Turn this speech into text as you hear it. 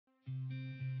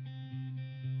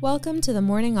Welcome to the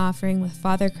Morning Offering with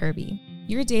Father Kirby,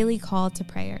 your daily call to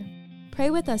prayer.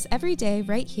 Pray with us every day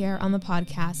right here on the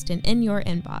podcast and in your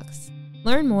inbox.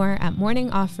 Learn more at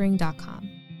morningoffering.com.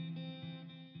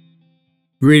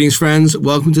 Greetings, friends.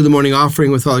 Welcome to the Morning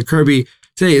Offering with Father Kirby.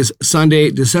 Today is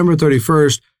Sunday, December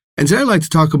 31st, and today I'd like to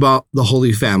talk about the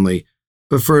Holy Family.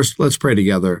 But first, let's pray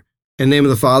together. In the name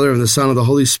of the Father, and the Son, and the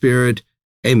Holy Spirit,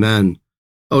 Amen.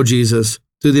 O Jesus,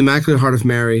 through the Immaculate Heart of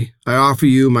Mary, I offer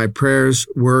you my prayers,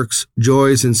 works,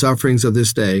 joys, and sufferings of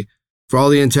this day, for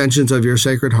all the intentions of your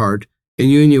Sacred Heart, in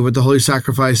union with the holy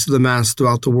sacrifice of the Mass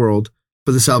throughout the world,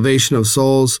 for the salvation of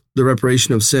souls, the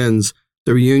reparation of sins,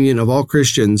 the reunion of all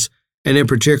Christians, and in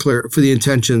particular for the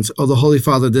intentions of the Holy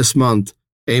Father this month.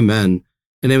 Amen.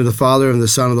 In the name of the Father, and the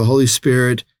Son, and the Holy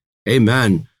Spirit.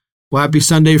 Amen. Well, happy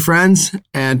Sunday, friends,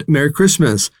 and Merry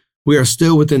Christmas. We are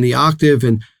still within the octave,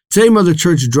 and today Mother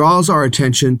Church draws our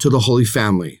attention to the Holy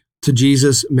Family, to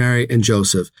Jesus, Mary, and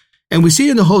Joseph. And we see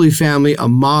in the Holy Family a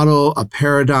model, a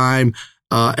paradigm,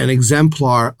 an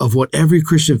exemplar of what every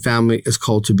Christian family is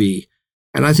called to be.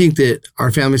 And I think that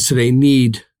our families today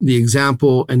need the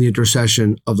example and the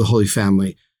intercession of the Holy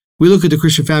Family. We look at the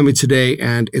Christian family today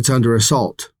and it's under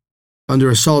assault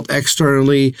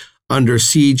externally, under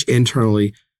siege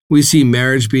internally. We see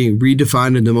marriage being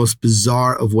redefined in the most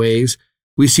bizarre of ways.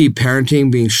 We see parenting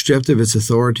being stripped of its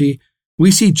authority.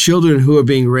 We see children who are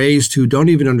being raised who don't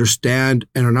even understand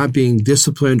and are not being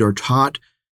disciplined or taught.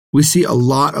 We see a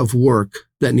lot of work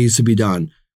that needs to be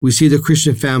done. We see the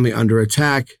Christian family under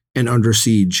attack and under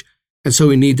siege. And so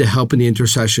we need the help and the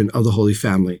intercession of the Holy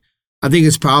Family. I think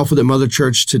it's powerful that Mother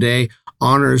Church today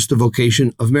honors the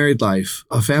vocation of married life,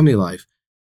 of family life.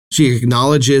 She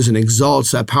acknowledges and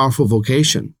exalts that powerful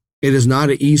vocation. It is not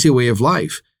an easy way of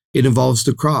life. It involves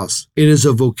the cross. It is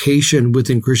a vocation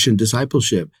within Christian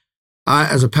discipleship.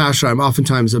 As a pastor, I'm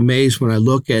oftentimes amazed when I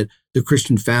look at the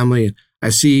Christian family.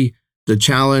 I see the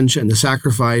challenge and the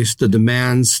sacrifice, the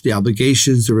demands, the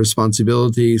obligations, the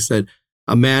responsibilities that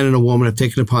a man and a woman have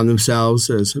taken upon themselves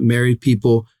as married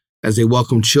people, as they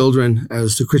welcome children,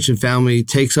 as the Christian family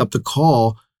takes up the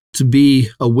call to be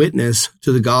a witness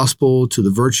to the gospel, to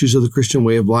the virtues of the Christian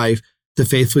way of life, to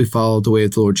faithfully follow the way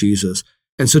of the Lord Jesus.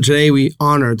 And so today we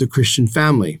honor the Christian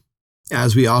family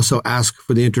as we also ask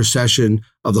for the intercession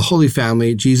of the Holy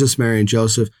Family, Jesus, Mary, and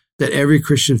Joseph, that every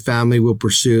Christian family will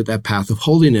pursue that path of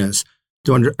holiness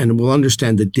and will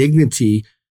understand the dignity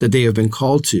that they have been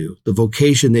called to, the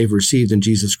vocation they've received in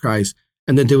Jesus Christ,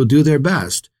 and that they will do their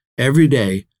best every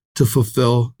day to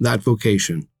fulfill that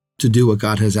vocation, to do what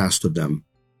God has asked of them.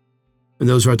 And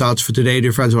those are our thoughts for today,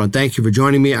 dear friends. I want to thank you for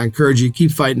joining me. I encourage you to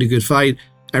keep fighting the good fight.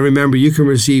 And remember, you can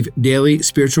receive daily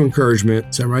spiritual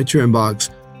encouragement sent right to your inbox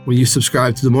when you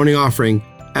subscribe to the Morning Offering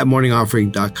at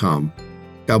morningoffering.com.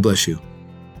 God bless you.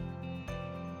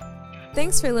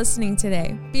 Thanks for listening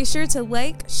today. Be sure to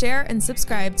like, share, and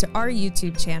subscribe to our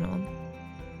YouTube channel.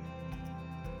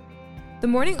 The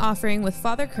Morning Offering with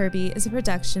Father Kirby is a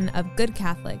production of Good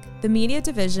Catholic, the media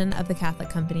division of the Catholic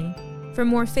Company. For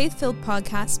more faith-filled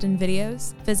podcasts and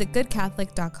videos, visit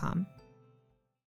goodcatholic.com.